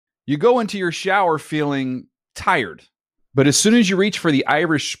You go into your shower feeling tired, but as soon as you reach for the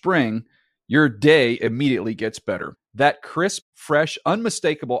Irish Spring, your day immediately gets better. That crisp, fresh,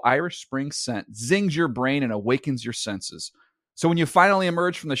 unmistakable Irish Spring scent zings your brain and awakens your senses. So when you finally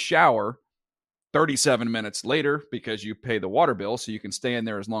emerge from the shower 37 minutes later, because you pay the water bill so you can stay in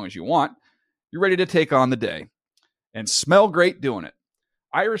there as long as you want, you're ready to take on the day and smell great doing it.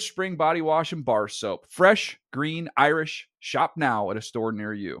 Irish Spring Body Wash and Bar Soap. Fresh, green, Irish. Shop now at a store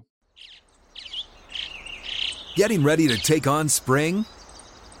near you. Getting ready to take on spring?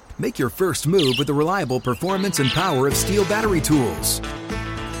 Make your first move with the reliable performance and power of Steel battery tools.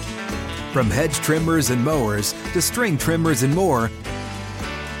 From hedge trimmers and mowers to string trimmers and more,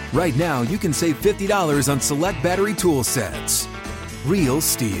 right now you can save $50 on select battery tool sets. Real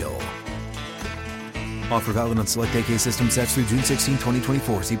Steel. Offer valid on select AK system sets through June 16,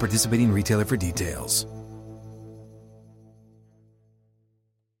 2024. See participating retailer for details.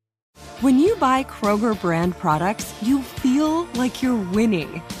 When you buy Kroger brand products, you feel like you're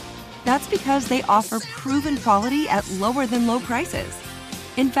winning. That's because they offer proven quality at lower than low prices.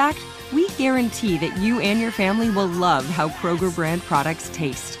 In fact, we guarantee that you and your family will love how Kroger brand products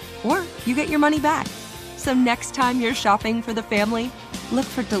taste, or you get your money back. So next time you're shopping for the family, look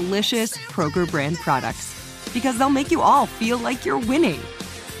for delicious Kroger brand products, because they'll make you all feel like you're winning.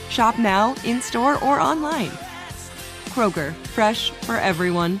 Shop now, in-store, or online. Kroger, fresh for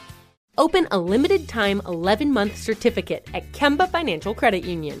everyone. Open a limited-time 11-month certificate at Kemba Financial Credit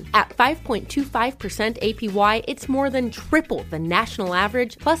Union. At 5.25% APY, it's more than triple the national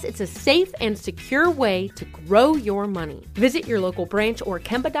average, plus it's a safe and secure way to grow your money. Visit your local branch or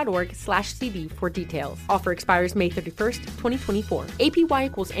kemba.org/cb for details. Offer expires May 31st, 2024. APY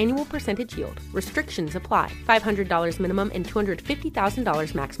equals annual percentage yield. Restrictions apply. $500 minimum and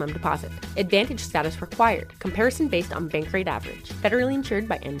 $250,000 maximum deposit. Advantage status required. Comparison based on bank rate average. Federally insured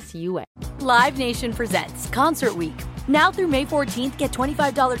by NCUA. Live Nation presents Concert Week. Now through May 14th, get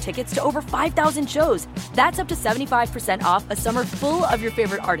 $25 tickets to over 5,000 shows. That's up to 75% off a summer full of your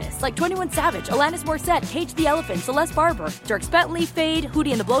favorite artists like 21 Savage, Alanis Morissette, Cage the Elephant, Celeste Barber, Dierks Bentley, Fade,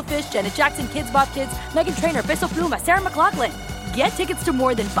 Hootie and the Blowfish, Janet Jackson, Kidz Bop Kids, Meghan Trainor, Peso Pluma, Sarah McLachlan. Get tickets to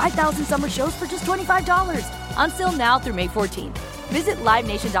more than 5,000 summer shows for just $25. Until now through May 14th. Visit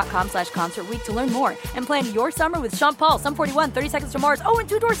LiveNation.com/Concert Week to learn more and plan your summer with Sean Paul, Sum 41, 30 Seconds to Mars, and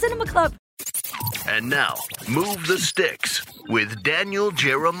Two Door Cinema Club. And now, Move the Sticks with Daniel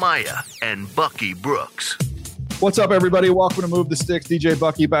Jeremiah and Bucky Brooks. What's up, everybody? Welcome to Move the Sticks. DJ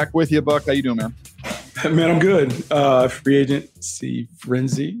Bucky back with you. Buck, how you doing, man? Man, I'm good. Free agency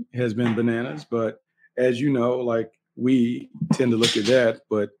frenzy has been bananas, but as you know, like we tend to look at that,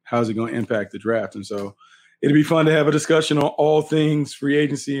 but how's it going to impact the draft? And so it'd be fun to have a discussion on all things free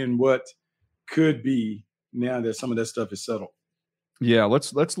agency and what could be now that some of that stuff is settled. Yeah,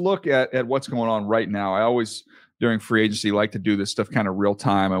 let's look at what's going on right now. I always, during free agency, like to do this stuff kind of real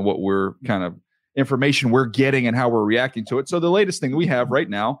time and what we're kind of information we're getting and how we're reacting to it. So the latest thing we have right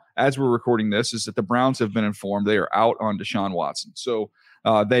now, as we're recording this, is that the Browns have been informed they are out on Deshaun Watson. So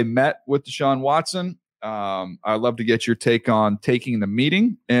they met with Deshaun Watson. I'd love to get your take on taking the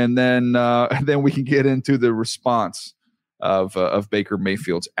meeting, and then we can get into the response of Baker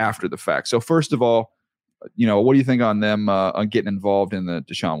Mayfield's after the fact. So first of all, what do you think on them on getting involved in the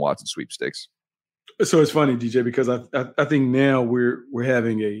Deshaun Watson sweepstakes? So it's funny, DJ, because I think now we're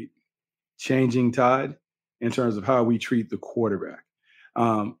having a changing tide in terms of how we treat the quarterback.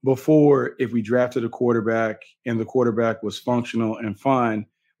 Before, if we drafted a quarterback and the quarterback was functional and fine,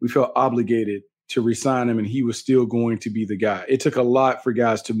 we felt obligated to resign him and he was still going to be the guy. It took a lot for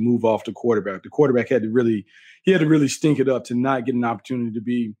guys to move off the quarterback. The quarterback had to really stink it up to not get an opportunity to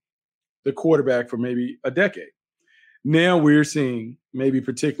be the quarterback for maybe a decade. Now we're seeing, maybe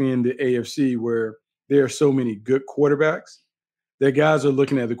particularly in the AFC, where there are so many good quarterbacks, that guys are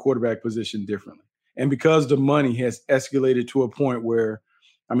looking at the quarterback position differently. And because the money has escalated to a point where,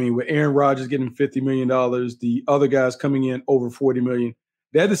 with Aaron Rodgers getting $50 million, the other guys coming in over $40 million,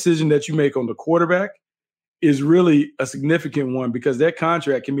 that decision that you make on the quarterback is really a significant one, because that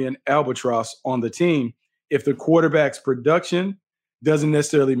contract can be an albatross on the team if the quarterback's production doesn't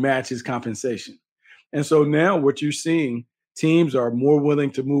necessarily match his compensation. And so now what you're seeing, teams are more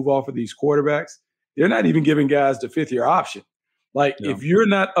willing to move off of these quarterbacks. They're not even giving guys the fifth-year option. If you're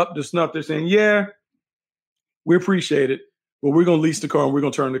not up to snuff, they're saying, yeah, we appreciate it, but we're going to lease the car and we're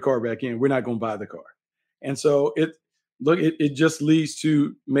going to turn the car back in. We're not going to buy the car. And so it just leads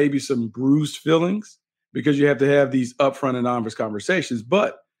to maybe some bruised feelings, because you have to have these upfront and honest conversations.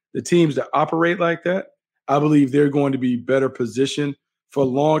 But the teams that operate like that, I believe they're going to be better positioned for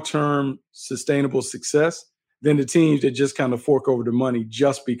long-term sustainable success than the teams that just kind of fork over the money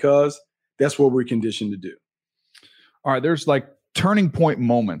just because that's what we're conditioned to do. All right, there's like turning point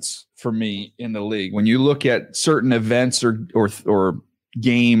moments for me in the league when you look at certain events or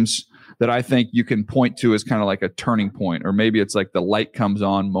games that I think you can point to as kind of like a turning point, or maybe it's like the light comes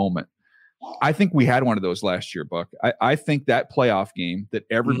on moment. I think we had one of those last year, Buck. I think that playoff game that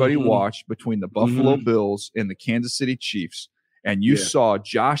everybody watched between the Buffalo Bills and the Kansas City Chiefs, and you saw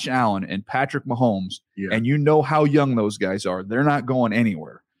Josh Allen and Patrick Mahomes, and you know how young those guys are. They're not going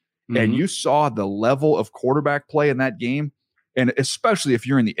anywhere. And you saw the level of quarterback play in that game, and especially if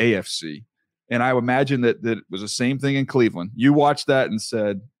you're in the AFC. And I imagine that it was the same thing in Cleveland. You watched that and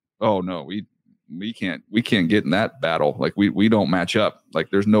said, oh, no, we can't get in that battle. Like we don't match up. Like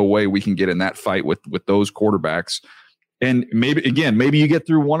there's no way we can get in that fight with those quarterbacks. And maybe you get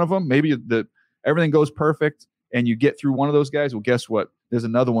through one of them. Maybe everything goes perfect and you get through one of those guys. Well, guess what? There's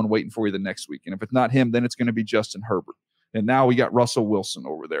another one waiting for you the next week. And if it's not him, then it's going to be Justin Herbert. And now we got Russell Wilson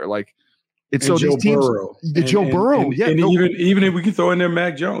over there. Like it's so these teams, Joe Burrow. Even if we can throw in there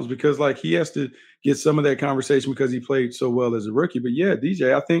Mac Jones, because like he has to get some of that conversation because he played so well as a rookie. But yeah,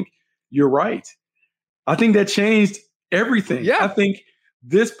 DJ, I think you're right. I think that changed everything. Yeah. I think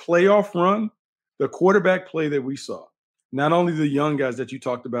this playoff run, the quarterback play that we saw, not only the young guys that you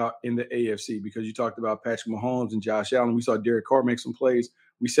talked about in the AFC, because you talked about Patrick Mahomes and Josh Allen. We saw Derek Carr make some plays.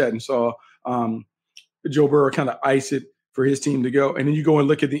 We sat and saw Joe Burrow kind of ice it for his team to go. And then you go and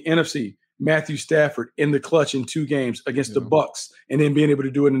look at the NFC, Matthew Stafford in the clutch in 2 games against the Bucs, and then being able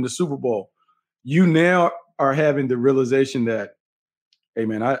to do it in the Super Bowl. You now are having the realization that, hey,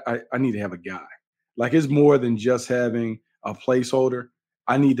 man, I need to have a guy. Like it's more than just having a placeholder.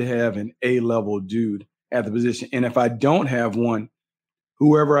 I need to have an A-level dude at the position. And if I don't have one,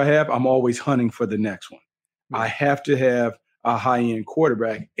 whoever I have, I'm always hunting for the next one. I have to have a high-end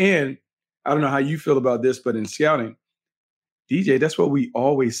quarterback. And I don't know how you feel about this, but in scouting, DJ, that's what we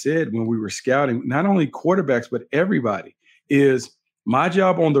always said when we were scouting, not only quarterbacks, but everybody, is my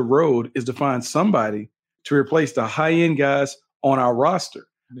job on the road is to find somebody to replace the high-end guys on our roster.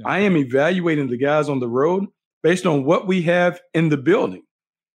 Yeah. I am evaluating the guys on the road based on what we have in the building.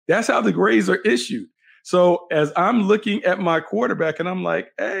 That's how the grades are issued. So as I'm looking at my quarterback and I'm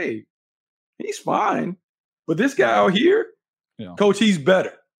like, hey, he's fine, but this guy out here, coach, he's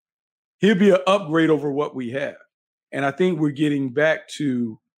better. He'll be an upgrade over what we have. And I think we're getting back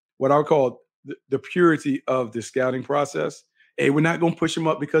to what I would call the purity of the scouting process. Hey, we're not going to push him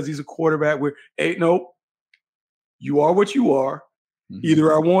up because he's a quarterback. Nope. You are what you are.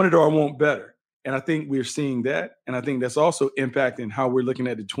 Either I want it or I want better. And I think we're seeing that. And I think that's also impacting how we're looking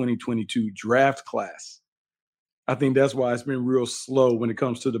at the 2022 draft class. I think that's why it's been real slow when it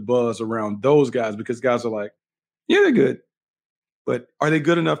comes to the buzz around those guys, because guys are like, yeah, they're good. But are they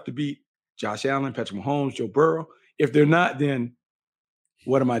good enough to beat Josh Allen, Patrick Mahomes, Joe Burrow? If they're not, then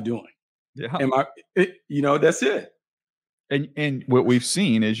what am I doing? Yeah. That's it. And what we've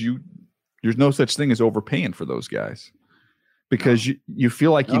seen is there's no such thing as overpaying for those guys. Because you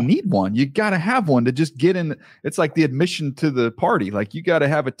feel like you need one. You got to have one to just get in. It's like the admission to the party. Like you got to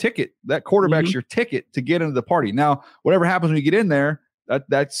have a ticket. That quarterback's your ticket to get into the party. Now, whatever happens when you get in there,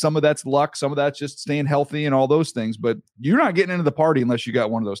 that's some of that's luck. Some of that's just staying healthy and all those things. But you're not getting into the party unless you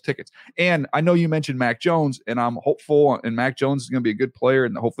got one of those tickets. And I know you mentioned Mac Jones, and I'm hopeful. And Mac Jones is going to be a good player,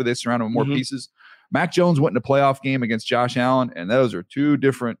 and hopefully they surround him with more pieces. Mac Jones went in a playoff game against Josh Allen, and those are 2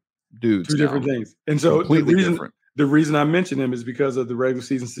 different dudes. 2 different things. And so completely different. The reason I mentioned him is because of the regular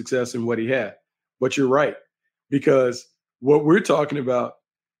season success and what he had. But you're right, because what we're talking about,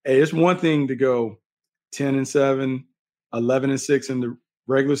 hey, it's one thing to go 10-7, 11-6 in the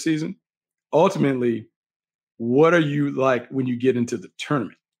regular season. Ultimately, what are you like when you get into the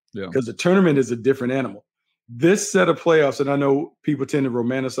tournament? Yeah. Because the tournament is a different animal. This set of playoffs, and I know people tend to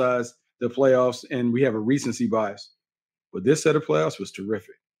romanticize the playoffs, and we have a recency bias, but this set of playoffs was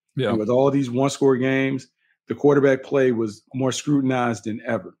terrific. Yeah. And with all these one-score games, the quarterback play was more scrutinized than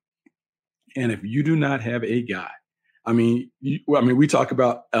ever. And if you do not have a guy, we talk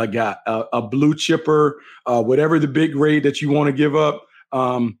about a guy, a blue chipper, whatever the big grade that you want to give up,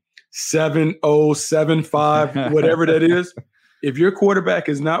 7.0, 7.5, whatever that is. If your quarterback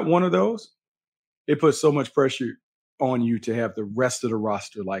is not one of those, it puts so much pressure on you to have the rest of the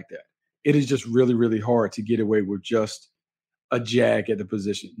roster like that. It is just really, really hard to get away with just a jag at the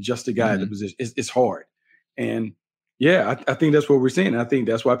position, just a guy at the position. It's hard. And yeah, I think that's what we're seeing. I think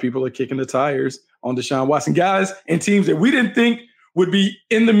that's why people are kicking the tires on Deshaun Watson. Guys and teams that we didn't think would be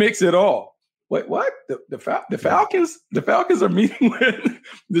in the mix at all. Wait, what? The Falcons? The Falcons are meeting with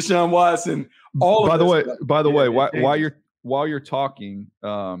Deshaun Watson. By the way, while you're talking,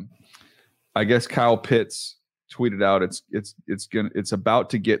 I guess Kyle Pitts tweeted out it's about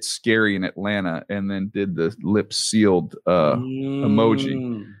to get scary in Atlanta, and then did the lips sealed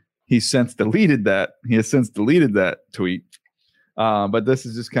emoji. He has since deleted that tweet. But this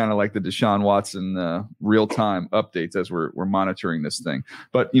is just kind of like the Deshaun Watson real time updates as we're monitoring this thing.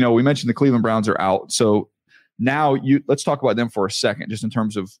 But we mentioned the Cleveland Browns are out, so now let's talk about them for a second, just in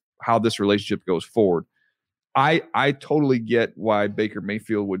terms of how this relationship goes forward. I totally get why Baker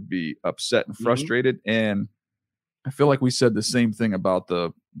Mayfield would be upset and frustrated, and I feel like we said the same thing about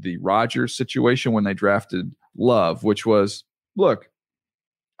the Rodgers situation when they drafted Love, which was, look,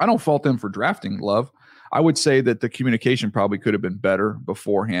 I don't fault them for drafting Love. I would say that the communication probably could have been better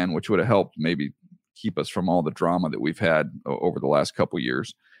beforehand, which would have helped maybe keep us from all the drama that we've had over the last couple of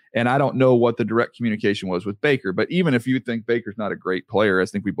years. And I don't know what the direct communication was with Baker, but even if you think Baker's not a great player, I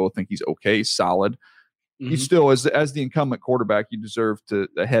think we both think he's okay, solid. You still, as the incumbent quarterback, you deserve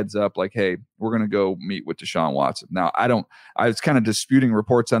a heads up, like, hey, we're going to go meet with Deshaun Watson. Now, I was kind of disputing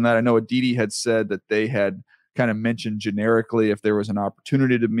reports on that. I know Aditi had said that they had kind of mentioned generically if there was an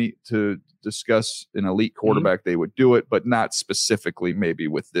opportunity to meet to discuss an elite quarterback, they would do it, but not specifically maybe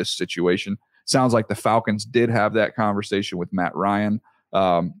with this situation. Sounds like the Falcons did have that conversation with Matt Ryan,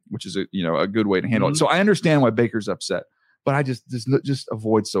 which is a good way to handle it. So I understand why Baker's upset. But I just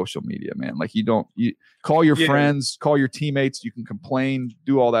avoid social media, man. Like you call your friends, call your teammates. You can complain,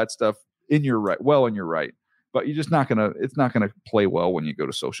 do all that stuff in your right. But you're just it's not gonna play well when you go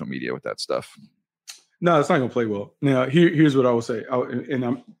to social media with that stuff. No, it's not gonna play well. Now, here's what I will say,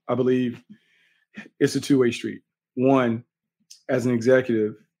 I believe it's a two-way street. One, as an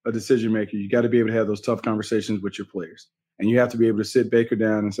executive, a decision maker, you got to be able to have those tough conversations with your players, and you have to be able to sit Baker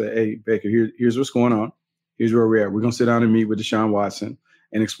down and say, "Hey, Baker, here's what's going on. Here's where we're at. We're going to sit down and meet with Deshaun Watson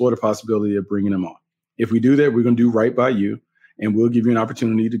and explore the possibility of bringing him on. If we do that, we're going to do right by you, and we'll give you an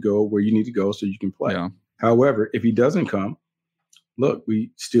opportunity to go where you need to go so you can play." Yeah. However, if he doesn't come, look,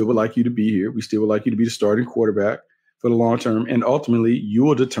 we still would like you to be here. We still would like you to be the starting quarterback for the long term, and ultimately you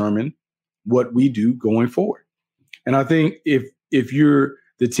will determine what we do going forward. And I think if you're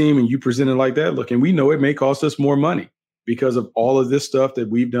the team and you present it like that, look, and we know it may cost us more money because of all of this stuff that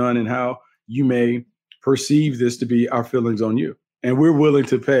we've done and how you may perceive this to be our feelings on you. And we're willing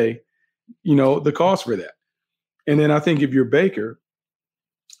to pay, the cost for that. And then I think if you're Baker,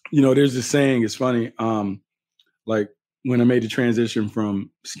 there's this saying, it's funny, like when I made the transition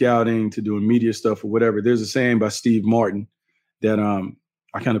from scouting to doing media stuff or whatever, there's a saying by Steve Martin that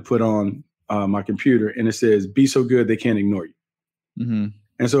I kind of put on my computer, and it says, "Be so good they can't ignore you." Mm-hmm.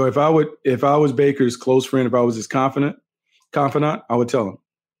 And so if I was Baker's close friend, if I was his confidant, I would tell him,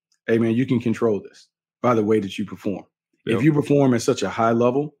 "Hey man, you can control this by the way that you perform. Yep. If you perform at such a high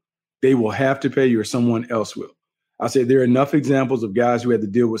level, they will have to pay you or someone else will." I said there are enough examples of guys who had to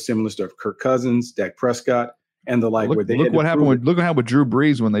deal with similar stuff. Kirk Cousins, Dak Prescott, and the like. Look what happened with Drew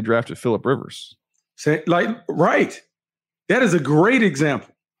Brees when they drafted Phillip Rivers. Right. That is a great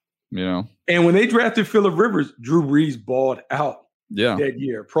example. And when they drafted Phillip Rivers, Drew Brees balled out that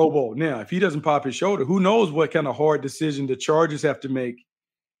year, Pro Bowl. Now, if he doesn't pop his shoulder, who knows what kind of hard decision the Chargers have to make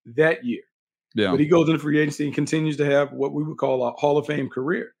that year. Yeah. But he goes into free agency and continues to have what we would call a Hall of Fame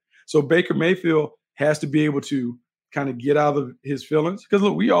career. So Baker Mayfield has to be able to kind of get out of his feelings. Because,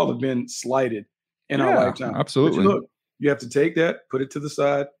 look, we all have been slighted in our lifetime. Absolutely. But you have to take that, put it to the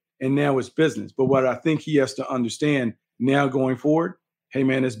side, and now it's business. But what I think he has to understand now going forward, hey,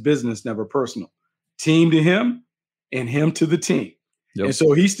 man, it's business, never personal. Team to him and him to the team. Yep. And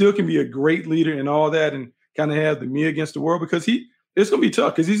so he still can be a great leader and all that and kind of have the me against the world because it's going to be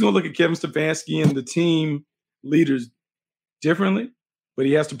tough because he's going to look at Kevin Stefanski and the team leaders differently, but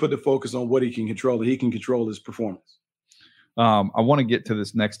he has to put the focus on what he can control, that he can control his performance. I want to get to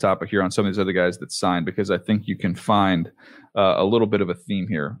this next topic here on some of these other guys that signed because I think you can find a little bit of a theme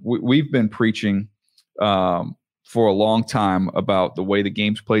here. We've been preaching for a long time about the way the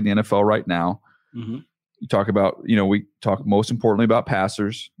game's played in the NFL right now. Mm-hmm. You talk about, we talk most importantly about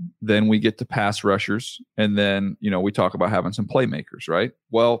passers, then we get to pass rushers, and then, we talk about having some playmakers, right?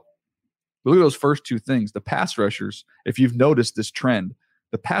 Well, look at those first two things. The pass rushers, if you've noticed this trend,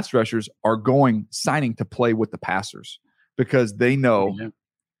 the pass rushers are signing to play with the passers because they know,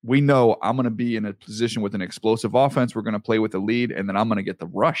 we know I'm going to be in a position with an explosive offense. We're going to play with the lead, and then I'm going to get the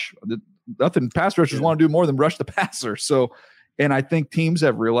rush. Nothing pass rushers want to do more than rush the passer. So, and I think teams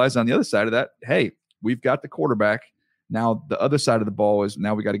have realized on the other side of that, hey, we've got the quarterback. Now the other side of the ball is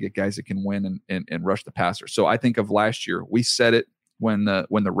now we got to get guys that can win and rush the passer. So I think of last year, we said it when the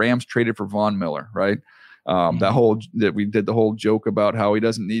Rams traded for Von Miller, right? That we did the whole joke about how he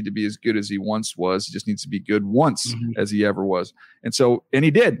doesn't need to be as good as he once was. He just needs to be good once as he ever was. And he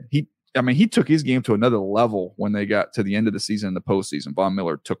did. I mean, he took his game to another level when they got to the end of the season in the postseason. Von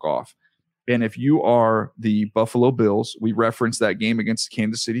Miller took off. And if you are the Buffalo Bills, we referenced that game against the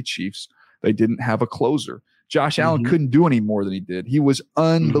Kansas City Chiefs. They didn't have a closer. Josh Allen couldn't do any more than he did. He was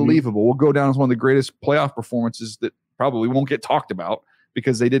unbelievable. We'll go down as one of the greatest playoff performances that probably won't get talked about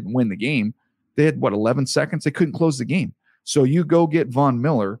because they didn't win the game. They had, 11 seconds? They couldn't close the game. So you go get Von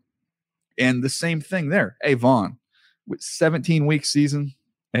Miller, and the same thing there. Hey, Von, with 17-week season,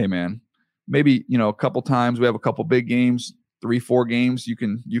 hey, man, maybe, a couple times we have a couple big games, 3-4 games, you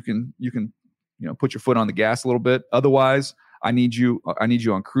can put your foot on the gas a little bit. Otherwise, I need you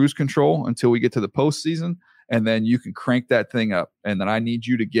on cruise control until we get to the postseason, and then you can crank that thing up. And then I need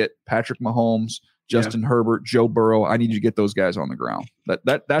you to get Patrick Mahomes, Justin Herbert, Joe Burrow. I need you to get those guys on the ground.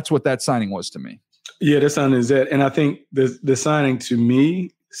 That's what that signing was to me. Yeah, that signing is that. And I think the signing to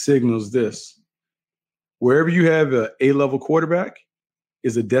me signals this. Wherever you have an A-level quarterback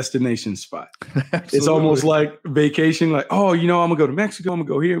is a destination spot. It's almost like vacation, like, oh, I'm going to go to Mexico. I'm going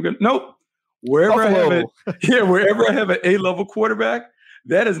to go here. Nope. Wherever I have an A-level quarterback,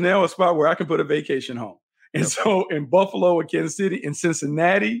 that is now a spot where I can put a vacation home. And so in Buffalo and Kansas City, in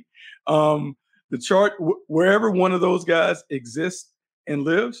Cincinnati, the chart, wherever one of those guys exists and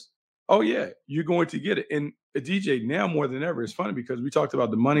lives, oh, yeah, you're going to get it. And DJ, now more than ever, it's funny because we talked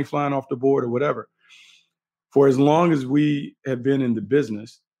about the money flying off the board or whatever. For as long as we have been in the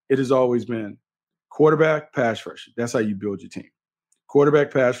business, it has always been quarterback, pass rusher. That's how you build your team.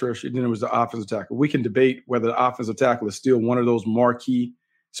 Quarterback, pass rusher, then it was the offensive tackle. We can debate whether the offensive tackle is still one of those marquee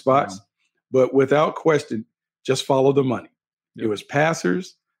spots, but without question, just follow the money. It was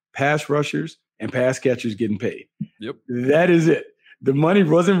passers, pass rushers, and pass catchers getting paid. Yep. That is it. The money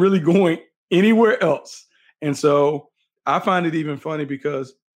wasn't really going anywhere else. And so I find it even funny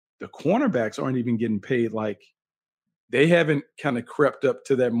because the cornerbacks aren't even getting paid. Like they haven't kind of crept up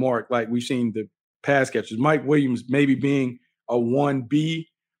to that mark. Like we've seen the pass catchers, Mike Williams maybe being a 1B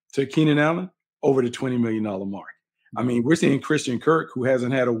to Keenan Allen over the $20 million mark. I mean, we're seeing Christian Kirk, who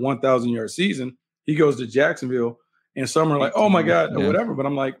hasn't had a 1,000-yard season. He goes to Jacksonville, and some are like, oh, my God, or whatever. But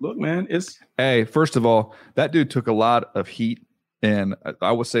I'm like, look, man, Hey, first of all, that dude took a lot of heat. And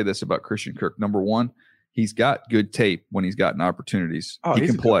I will say this about Christian Kirk. Number one, he's got good tape when he's gotten opportunities. He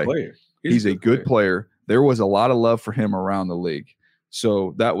can play. He's a good player. There was a lot of love for him around the league.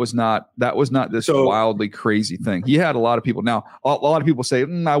 So that was not this wildly crazy thing. He had a lot of people. Now, a lot of people say,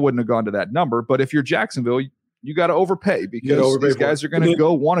 I wouldn't have gone to that number. But if you're Jacksonville, you got to overpay because these guys are going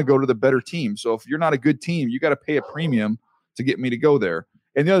to want to go to the better team. So if you're not a good team, you got to pay a premium to get me to go there.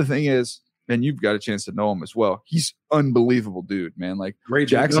 And the other thing is, and you've got a chance to know him as well, he's unbelievable dude, man. Like great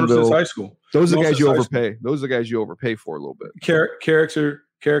Jacksonville, since high school. Those are the guys you overpay. Those are the guys you overpay for a little bit. Character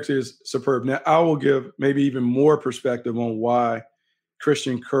is superb. Now, I will give maybe even more perspective on why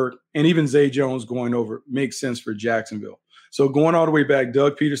Christian Kirk and even Zay Jones going over makes sense for Jacksonville. So going all the way back,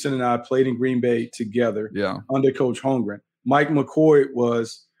 Doug Peterson and I played in Green Bay together under Coach Holmgren. Mike McCoy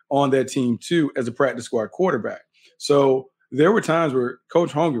was on that team too as a practice squad quarterback. So there were times where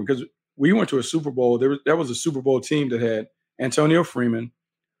Coach Holmgren, because we went to a Super Bowl, that was a Super Bowl team that had Antonio Freeman,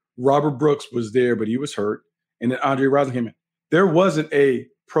 Robert Brooks was there, but he was hurt, and then Andre Rison came in. There wasn't a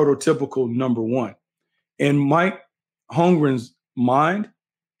prototypical number one. In Mike Holmgren's mind,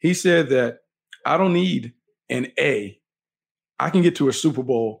 he said that I don't need an A. I can get to a Super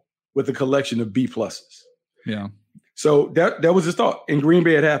Bowl with a collection of B pluses. Yeah. So that was his thought. In Green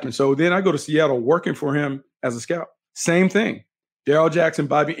Bay, it happened. So then I go to Seattle working for him as a scout. Same thing. Darrell Jackson,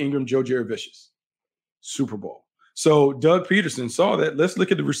 Bobby Ingram, Joe Jurevicius. Super Bowl. So Doug Peterson saw that. Let's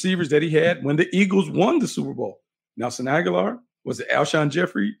look at the receivers that he had when the Eagles won the Super Bowl. Nelson Aguilar, was it Alshon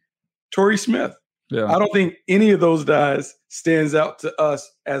Jeffrey, Torrey Smith. Yeah. I don't think any of those guys stands out to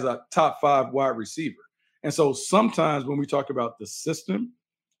us as a top 5 wide receiver. And so sometimes when we talk about the system,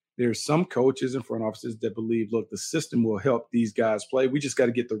 there's some coaches and front offices that believe, look, the system will help these guys play. We just got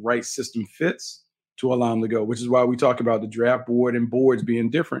to get the right system fits to allow them to go, which is why we talk about the draft board and boards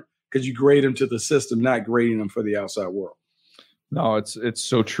being different, because you grade them to the system, not grading them for the outside world. No, it's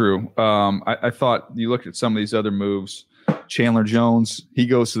so true. I thought you looked at some of these other moves. Chandler Jones, he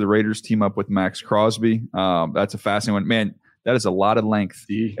goes to the Raiders, team up with Max Crosby. That's a fascinating one. Man, that is a lot of length.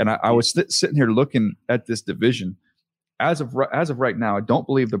 And I was sitting here looking at this division. As of right now, I don't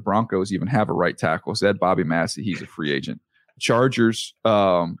believe the Broncos even have a right tackle. So they had Bobby Massey. He's a free agent. Chargers,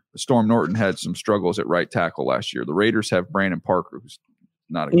 Storm Norton had some struggles at right tackle last year. The Raiders have Brandon Parker, who's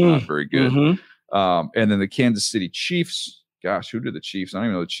not very good. Mm-hmm. And then the Kansas City Chiefs, gosh, who did the Chiefs? I don't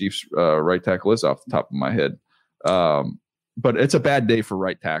even know who the Chiefs right tackle is off the top of my head. But it's a bad day for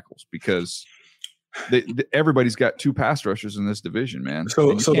right tackles because everybody's got 2 pass rushers in this division, man.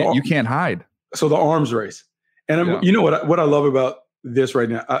 So you can't hide. So the arms race, and you know what I love about this right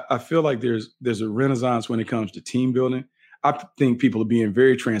now. I feel like there's a renaissance when it comes to team building. I think people are being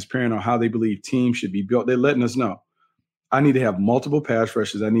very transparent on how they believe teams should be built. They're letting us know. I need to have multiple pass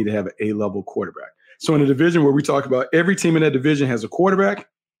rushers. I need to have an A-level quarterback. So in a division where we talk about every team in that division has a quarterback,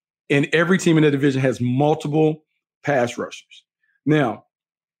 and every team in that division has multiple pass rushers. Now,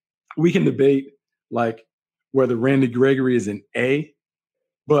 we can debate like whether Randy Gregory is an A,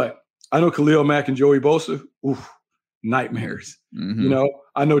 but I know Khalil Mack and Joey Bosa, nightmares. Mm-hmm. You know,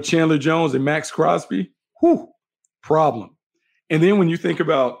 I know Chandler Jones and Max Crosby, problem. And then when you think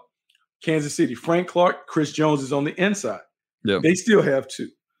about Kansas City, Frank Clark, Chris Jones is on the inside. Yep. They still have 2.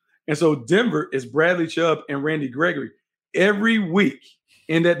 And so Denver is Bradley Chubb and Randy Gregory. Every week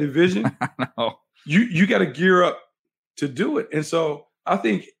in that division, you got to gear up to do it. And so I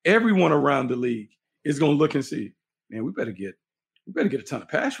think everyone around the league is going to look and see, man, we better get a ton of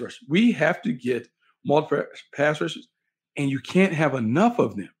pass rushers. We have to get multiple pass rushers, and you can't have enough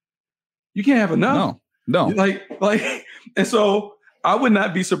of them. You can't have enough. No. Like, and so I would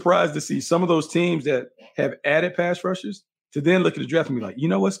not be surprised to see some of those teams that have added pass rushers to then look at the draft and be like, you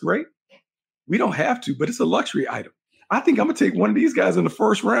know what's great? We don't have to, but it's a luxury item. I think I'm going to take one of these guys in the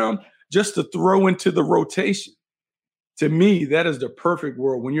first round just to throw into the rotation. To me, that is the perfect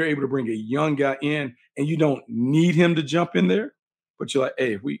world when you're able to bring a young guy in and you don't need him to jump in there, but you're like,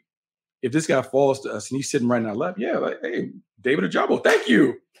 hey, if this guy falls to us and he's sitting right in our lap, hey, David Ojabo, thank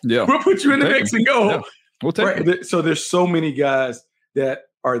you. Yeah, we'll put you in the mix and go. Yeah. We'll take it. So there's so many guys that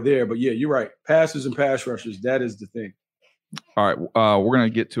are there, but yeah, you're right. Passers and pass rushers, that is the thing. All right, we're going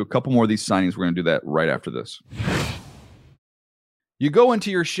to get to a couple more of these signings. We're going to do that right after this. You go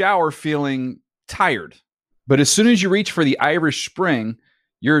into your shower feeling tired, but as soon as you reach for the Irish Spring,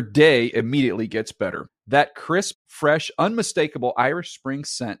 your day immediately gets better. That crisp, fresh, unmistakable Irish Spring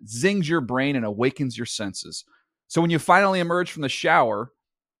scent zings your brain and awakens your senses. So when you finally emerge from the shower,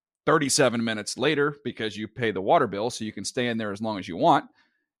 37 minutes later, because you pay the water bill so you can stay in there as long as you want,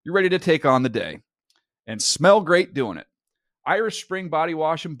 you're ready to take on the day and smell great doing it. Irish Spring Body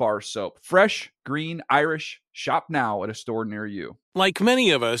Wash and Bar Soap. Fresh, green, Irish. Shop now at a store near you. Like many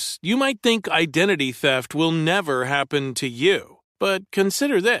of us, you might think identity theft will never happen to you. But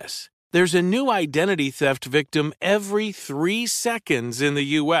consider this. There's a new identity theft victim every 3 seconds in the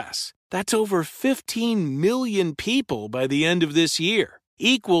U.S. That's over 15 million people by the end of this year,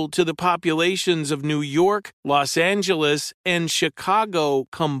 equal to the populations of New York, Los Angeles, and Chicago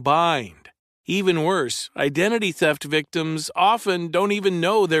combined. Even worse, identity theft victims often don't even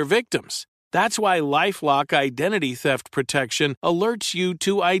know they're victims. That's why LifeLock Identity Theft Protection alerts you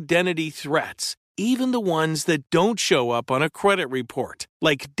to identity threats, even the ones that don't show up on a credit report,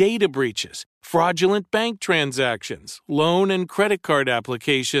 like data breaches, fraudulent bank transactions, loan and credit card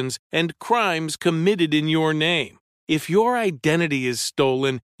applications, and crimes committed in your name. If your identity is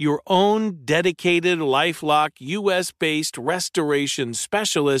stolen, your own dedicated LifeLock U.S.-based restoration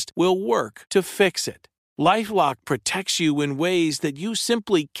specialist will work to fix it. LifeLock protects you in ways that you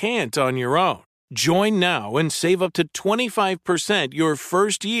simply can't on your own. Join now and save up to 25% your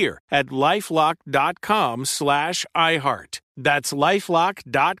first year at LifeLock.com/iHeart. That's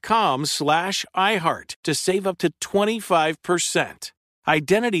LifeLock.com/iHeart to save up to 25%.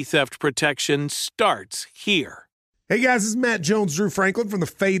 Identity theft protection starts here. Hey guys, this is Matt Jones, Drew Franklin from the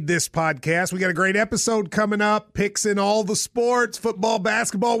Fade This podcast. We got a great episode coming up, picks in all the sports, football,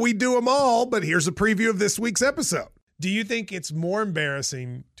 basketball, we do them all, but here's a preview of this week's episode. Do you think it's more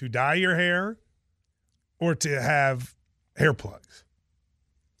embarrassing to dye your hair or to have hair plugs?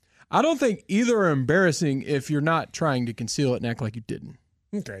 I don't think either are embarrassing if you're not trying to conceal it and act like you didn't.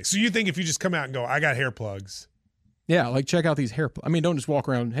 Okay, so you think if you just come out and go, I got hair plugs. Yeah, like check out these hair plugs. I mean, don't just walk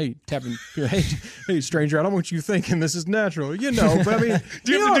around, hey, tapping, hey, stranger, I don't want you thinking this is natural, but I mean.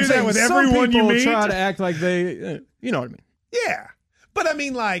 Do you have to do that with everyone you meet? Try to act like they, you know what I mean? Yeah, but I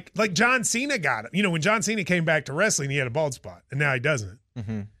mean, like John Cena got it. You know, when John Cena came back to wrestling, he had a bald spot, and now he doesn't.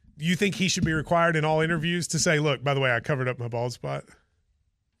 Mm-hmm. You think he should be required in all interviews to say, look, by the way, I covered up my bald spot?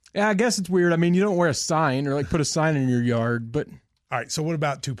 Yeah, I guess it's weird. I mean, you don't wear a sign or like put a sign in your yard, but. All right, so what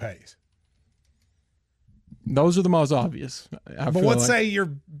about toupees? Those are the most obvious. But let's say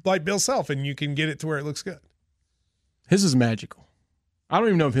you're like Bill Self and you can get it to where it looks good. His is magical. I don't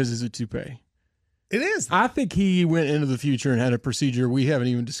even know if his is a toupee. It is. I think he went into the future and had a procedure we haven't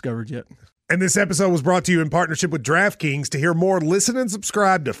even discovered yet. And this episode was brought to you in partnership with DraftKings. To hear more, listen and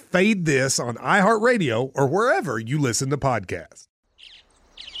subscribe to Fade This on iHeartRadio or wherever you listen to podcasts.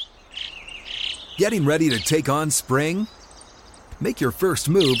 Getting ready to take on spring? Make your first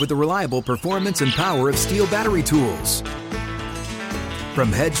move with the reliable performance and power of Steel battery tools.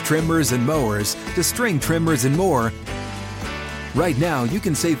 From hedge trimmers and mowers to string trimmers and more, right now you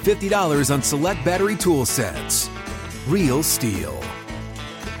can save $50 on select battery tool sets. Real Steel.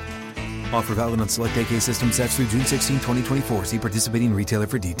 Offer valid on select AK system sets through June 16, 2024. See participating retailer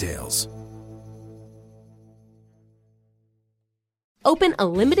for details. Open a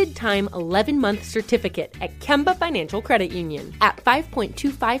limited-time 11-month certificate at Kemba Financial Credit Union. At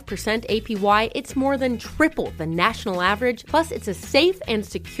 5.25% APY, it's more than triple the national average, plus it's a safe and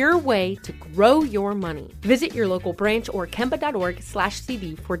secure way to grow your money. Visit your local branch or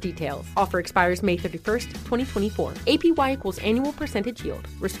kemba.org/CD for details. Offer expires May 31st, 2024. APY equals annual percentage yield.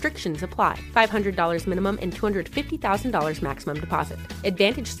 Restrictions apply. $500 minimum and $250,000 maximum deposit.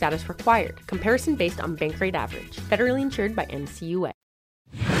 Advantage status required. Comparison based on bank rate average. Federally insured by NCUA.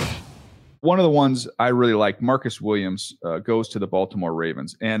 One of the ones I really like, Marcus Williams, goes to the Baltimore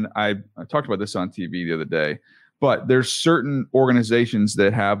Ravens. And I talked about this on TV the other day, but there's certain organizations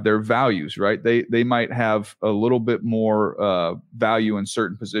that have their values, right? They might have a little bit more value in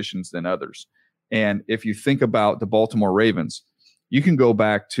certain positions than others. And if you think about the Baltimore Ravens, you can go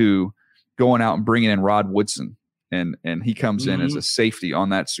back to going out and bringing in Rod Woodson. And he comes in as a safety on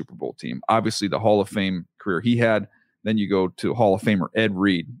that Super Bowl team. Obviously, the Hall of Fame career he had. Then you go to Hall of Famer Ed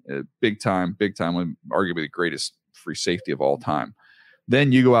Reed, big time, arguably the greatest free safety of all time.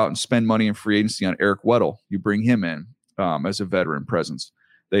 Then you go out and spend money in free agency on Eric Weddle. You bring him in as a veteran presence.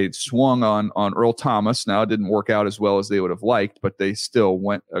 They swung on Earl Thomas. Now, it didn't work out as well as they would have liked, but they still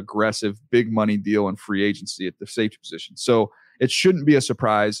went aggressive, big money deal in free agency at the safety position. So it shouldn't be a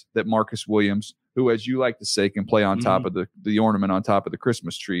surprise that Marcus Williams, who, as you like to say, can play on top of the ornament on top of the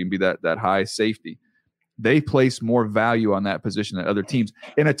Christmas tree and be that high safety. They place more value on that position than other teams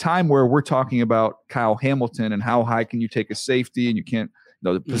in a time where we're talking about Kyle Hamilton and how high can you take a safety and you can't,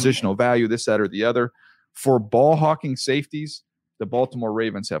 the positional value, this, that, or the other. For ball hawking safeties, the Baltimore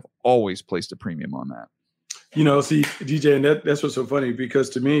Ravens have always placed a premium on that. See, DJ, and that's what's so funny, because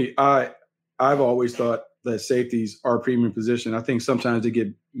to me, I've always thought that safeties are a premium position. I think sometimes they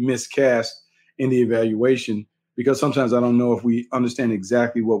get miscast in the evaluation because sometimes I don't know if we understand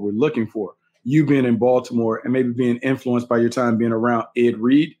exactly what we're looking for. You being in Baltimore and maybe being influenced by your time being around Ed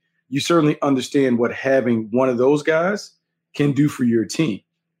Reed, you certainly understand what having one of those guys can do for your team.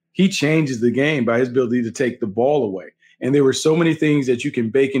 He changes the game by his ability to take the ball away. And there were so many things that you can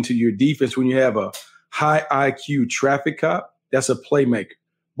bake into your defense when you have a high IQ traffic cop. That's a playmaker.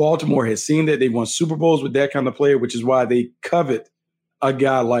 Baltimore has seen that. They won Super Bowls with that kind of player, which is why they covet a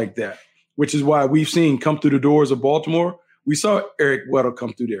guy like that, which is why we've seen come through the doors of Baltimore. We saw Eric Weddle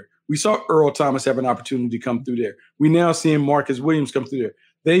come through there. We saw Earl Thomas have an opportunity to come through there. We now see Marcus Williams come through there.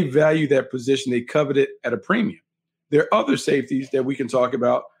 They value that position. They covet it at a premium. There are other safeties that we can talk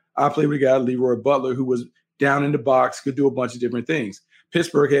about. I played with a guy, Leroy Butler, who was down in the box, could do a bunch of different things.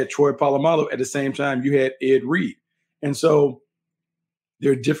 Pittsburgh had Troy Polamalu. At the same time, you had Ed Reed. And so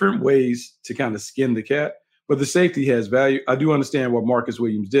there are different ways to kind of skin the cat, but the safety has value. I do understand why Marcus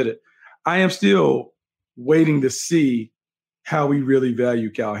Williams did it. I am still waiting to see how we really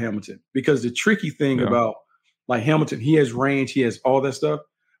value Kyle Hamilton, because the tricky thing about like Hamilton, he has range, he has all that stuff.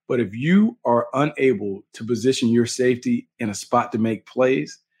 But if you are unable to position your safety in a spot to make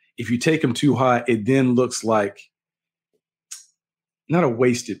plays, if you take him too high, it then looks like not a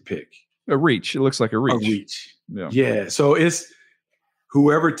wasted pick. A reach. It looks like a reach. A reach. Yeah. So it's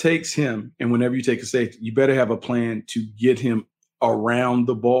whoever takes him, and whenever you take a safety, you better have a plan to get him around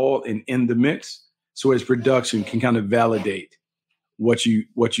the ball and in the mix, so his production can kind of validate what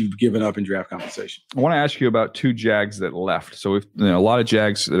you've given up in draft compensation. I want to ask you about two Jags that left. So we've a lot of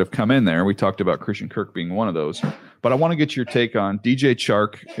Jags that have come in there. We talked about Christian Kirk being one of those. But I want to get your take on DJ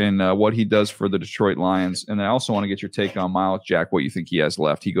Chark and what he does for the Detroit Lions. And I also want to get your take on Miles Jack, what you think he has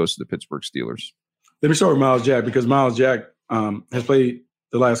left. He goes to the Pittsburgh Steelers. Let me start with Miles Jack, because Miles Jack has played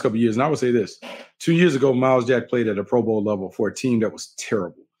the last couple of years. And I would say this. 2 years ago, Miles Jack played at a Pro Bowl level for a team that was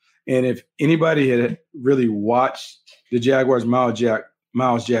terrible. And if anybody had really watched the Jaguars, Miles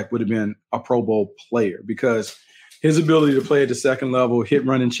Jack would have been a Pro Bowl player, because his ability to play at the second level, hit,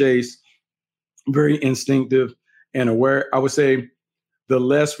 run, and chase, very instinctive and aware. I would say the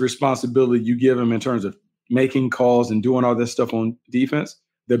less responsibility you give him in terms of making calls and doing all this stuff on defense,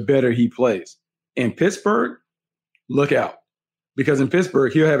 the better he plays. In Pittsburgh, look out, because in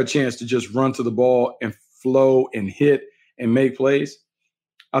Pittsburgh, he'll have a chance to just run to the ball and flow and hit and make plays.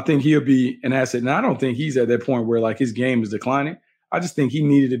 I think he'll be an asset. And I don't think he's at that point where like his game is declining. I just think he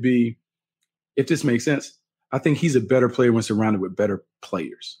needed to be, if this makes sense, I think he's a better player when surrounded with better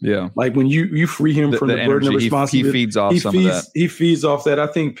players. Yeah. Like when you free him from the burden of responsibility. He feeds off some of that. He feeds off that. I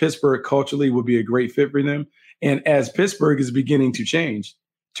think Pittsburgh culturally would be a great fit for them. And as Pittsburgh is beginning to change,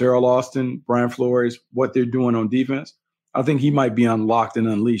 Terrell Austin, Brian Flores, what they're doing on defense, I think he might be unlocked and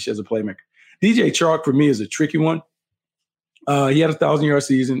unleashed as a playmaker. DJ Chark, for me, is a tricky one. He had a 1,000-yard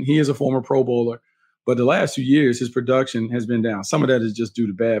season. He is a former Pro Bowler. But the last 2 years, his production has been down. Some of that is just due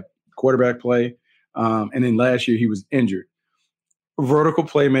to bad quarterback play. And then last year, he was injured. Vertical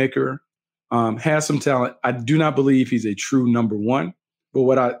playmaker, has some talent. I do not believe he's a true number one. But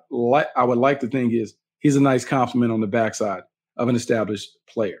what I would like to think is he's a nice compliment on the backside of an established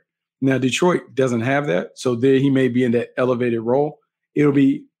player. Now, Detroit doesn't have that. So there he may be in that elevated role.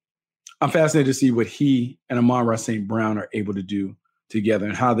 I'm fascinated to see what he and Amon-Ra St. Brown are able to do together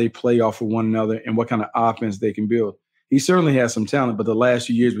and how they play off of one another and what kind of offense they can build. He certainly has some talent, but the last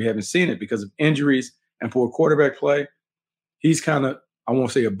few years we haven't seen it because of injuries and poor quarterback play. He's kind of, I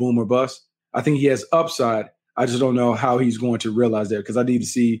won't say a boom or bust. I think he has upside. I just don't know how he's going to realize that because I need to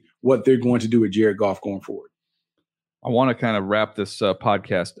see what they're going to do with Jared Goff going forward. I want to kind of wrap this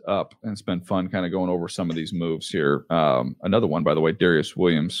podcast up, and it's been fun kind of going over some of these moves here. Another one, by the way, Darius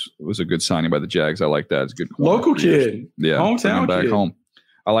Williams was a good signing by the Jags. I like that. It's a good local kid, yeah, hometown back kid. Home.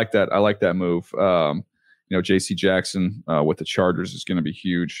 I like that. I like that move. J.C. Jackson with the Chargers is going to be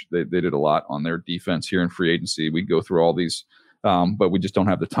huge. They did a lot on their defense here in free agency. We go through all these, but we just don't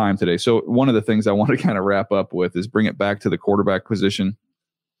have the time today. So one of the things I want to kind of wrap up with is bring it back to the quarterback position.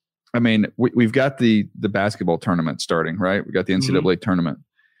 I mean, we've got the basketball tournament starting, right? We got the NCAA tournament.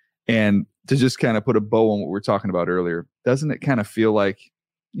 And to just kind of put a bow on what we were talking about earlier, doesn't it kind of feel like,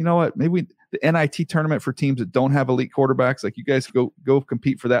 you know what, maybe the NIT tournament for teams that don't have elite quarterbacks, like you guys go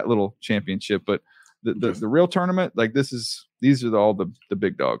compete for that little championship. But the real tournament, like these are all the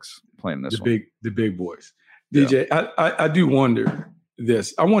big dogs playing this one. The big boys. DJ, yeah. I do wonder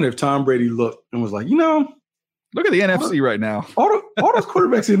this. I wonder if Tom Brady looked and was like, look at the NFC right now. All those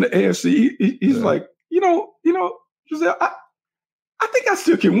quarterbacks in the AFC, he's like, Giselle, I think I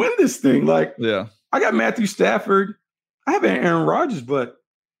still can win this thing. Like, I got Matthew Stafford. I have Aaron Rodgers, but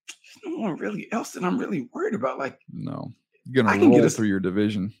there's no one really else that I'm really worried about. Like, no, you're going to roll through your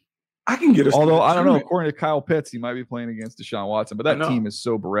division. I can get us. Although I don't know, according to Kyle Pitts, he might be playing against Deshaun Watson, but that team is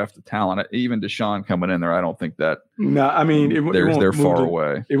so bereft of talent. Even Deshaun coming in there, I don't think that. No, I mean they're far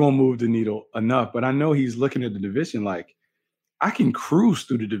away. It won't move the needle enough. But I know he's looking at the division like I can cruise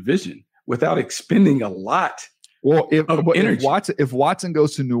through the division without expending a lot. Well, if Watson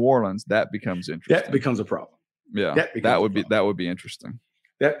goes to New Orleans, that becomes interesting. That becomes a problem. Yeah, that would be interesting.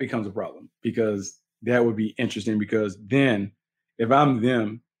 That becomes a problem because that would be interesting because then if I'm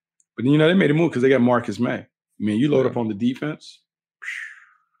them. But they made a move because they got Marcus May. I mean, you load up on the defense.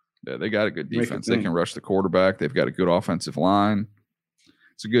 Yeah, they got a good defense. They can rush the quarterback. They've got a good offensive line.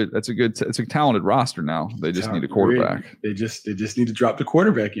 It's a talented roster now. They just need a quarterback. They just need to drop the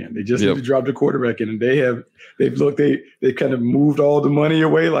quarterback in. They just need to drop the quarterback in. And they've kind of moved all the money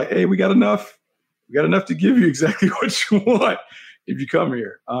away. Like, hey, we got enough. We got enough to give you exactly what you want if you come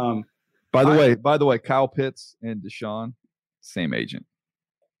here. By the way, Kyle Pitts and Deshaun, same agent.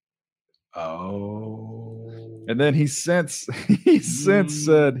 Oh. And then he since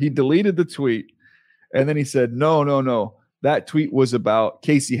said he deleted the tweet, and then he said, no. That tweet was about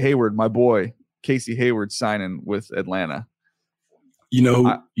Casey Hayward, my boy, Casey Hayward signing with Atlanta.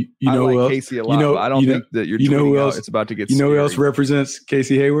 I like Casey a lot. But I don't think that you're tweeting out. It's about to get. Who else represents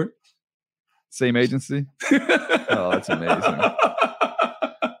Casey Hayward? Same agency. Oh, that's amazing.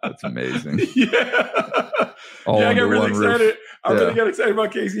 That's amazing. Yeah. I got really excited. I really got excited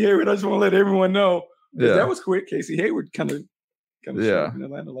about Casey Hayward. I just want to let everyone know that was quick. Casey Hayward kind of showed up in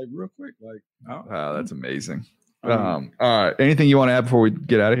Atlanta like real quick. Like, wow, that's amazing. All right. Anything you want to add before we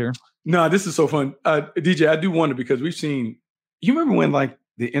get out of here? No, this is so fun. DJ, I do wonder because we've seen, you remember when like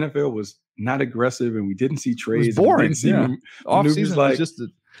the NFL was not aggressive and we didn't see trades. It was boring. Off season was just a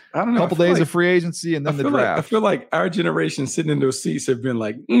couple days of free agency and then the draft. I feel like our generation sitting in those seats have been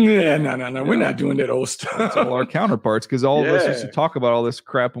like, no, we're not doing that old stuff. It's all our counterparts because all of us used to talk about all this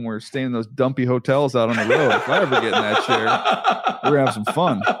crap when we were staying in those dumpy hotels out on the road. If I ever get in that chair, we're going to have some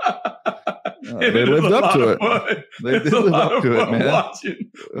fun. They lived up to it. They did live up to it, man.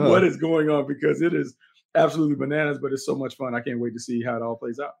 Watching what is going on because it is absolutely bananas, but it's so much fun. I can't wait to see how it all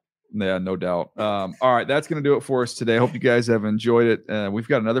plays out. Yeah, no doubt. All right, that's going to do it for us today. I hope you guys have enjoyed it. We've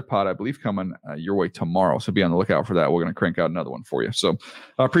got another pod, I believe, coming your way tomorrow, so be on the lookout for that. We're going to crank out another one for you. So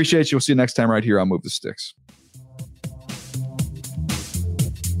I appreciate you. We'll see you next time right here on Move the Sticks.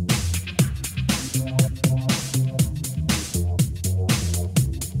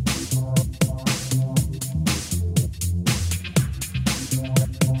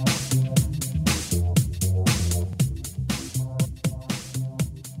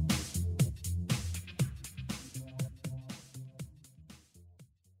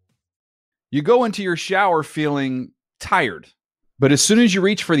 You go into your shower feeling tired, but as soon as you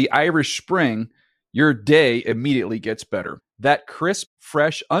reach for the Irish Spring, your day immediately gets better. That crisp,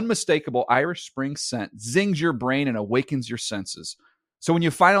 fresh, unmistakable Irish Spring scent zings your brain and awakens your senses. So when you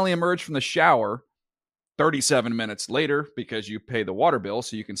finally emerge from the shower 37 minutes later, because you pay the water bill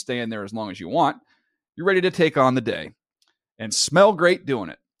so you can stay in there as long as you want, you're ready to take on the day and smell great doing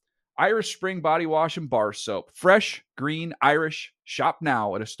it. Irish Spring Body Wash and Bar Soap. Fresh, green, Irish. Shop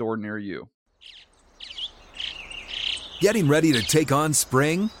now at a store near you. Getting ready to take on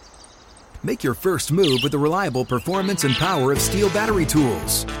spring? Make your first move with the reliable performance and power of Steel battery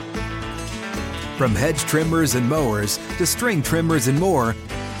tools. From hedge trimmers and mowers to string trimmers and more,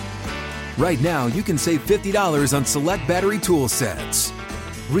 right now you can save $50 on select battery tool sets.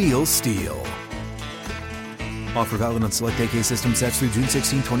 Real Steel. Offer valid on select AK system sets through June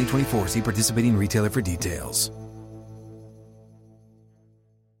 16, 2024. See participating retailer for details.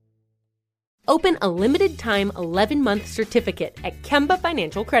 Open a limited-time 11-month certificate at Kemba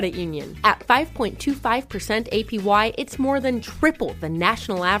Financial Credit Union. At 5.25% APY, it's more than triple the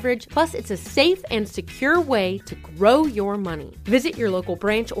national average, plus it's a safe and secure way to grow your money. Visit your local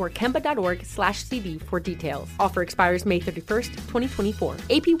branch or kemba.org/CD for details. Offer expires May 31st, 2024.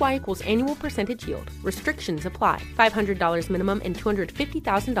 APY equals annual percentage yield. Restrictions apply. $500 minimum and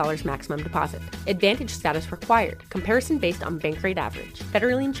 $250,000 maximum deposit. Advantage status required. Comparison based on bank rate average.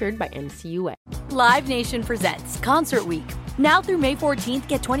 Federally insured by NCUA. Live Nation presents Concert Week. Now through May 14th,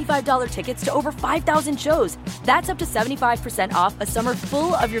 get $25 tickets to over 5,000 shows. That's up to 75% off a summer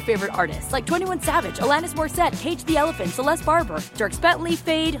full of your favorite artists like 21 Savage, Alanis Morissette, Cage the Elephant, Celeste Barber, Dierks Bentley,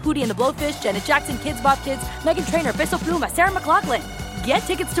 Fade, Hootie and the Blowfish, Janet Jackson, Kids Bop Kids, Meghan Trainor, Peso Pluma, Sarah McLachlan. Get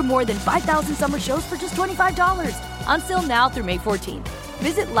tickets to more than 5,000 summer shows for just $25. Until now through May 14th.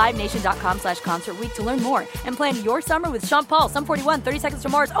 Visit LiveNation.com/Concert Week to learn more and plan your summer with Sean Paul, Sum 41, 30 Seconds to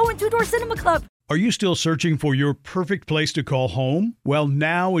Mars, and Two Door Cinema Club. Are you still searching for your perfect place to call home? Well,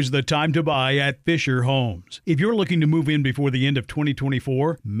 now is the time to buy at Fisher Homes. If you're looking to move in before the end of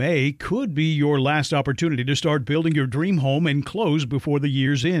 2024, May could be your last opportunity to start building your dream home and close before the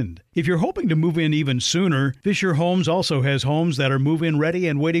year's end. If you're hoping to move in even sooner, Fisher Homes also has homes that are move-in ready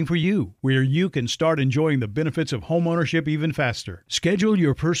and waiting for you, where you can start enjoying the benefits of homeownership even faster. Schedule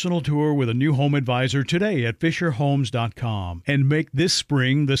your personal tour with a new home advisor today at FisherHomes.com and make this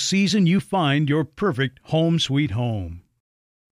spring the season you find your perfect home sweet home.